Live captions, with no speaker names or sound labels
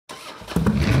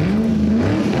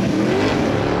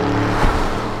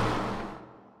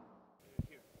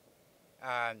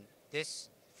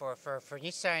For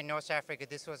Nissan in North Africa,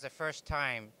 this was the first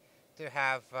time to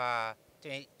have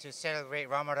to celebrate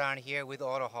Ramadan here with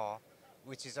Auto Hall,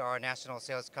 which is our national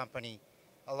sales company,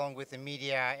 along with the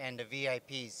media and the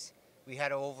VIPs. We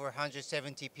had over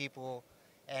 170 people,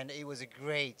 and it was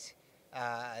great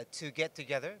to get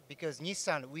together because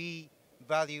Nissan, we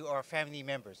value our family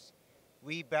members.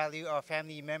 We value our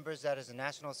family members that is a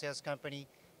national sales company,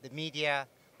 the media,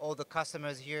 all the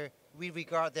customers here. We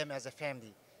regard them as a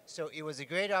family. So it was a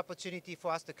great opportunity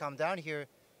for us to come down here,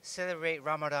 celebrate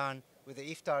Ramadan with the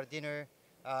iftar dinner,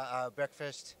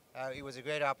 breakfast. It was a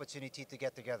great opportunity to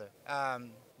get together.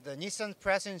 The Nissan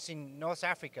presence in North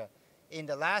Africa, in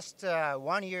the last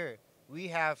 1 year, we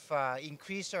have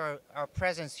increased our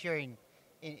presence here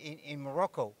in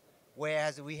Morocco,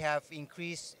 whereas we have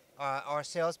increased our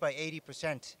sales by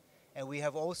 80%, and we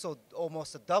have also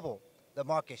almost double the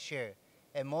market share.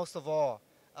 And most of all,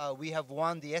 we have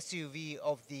won the SUV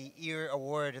of the Year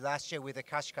award last year with the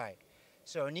Qashqai.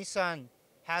 So Nissan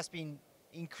has been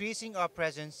increasing our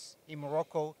presence in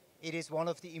Morocco. It is one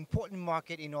of the important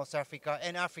markets in North Africa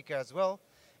and Africa as well.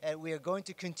 And we are going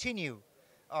to continue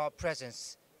our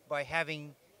presence by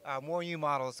having more new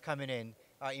models coming in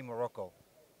Morocco.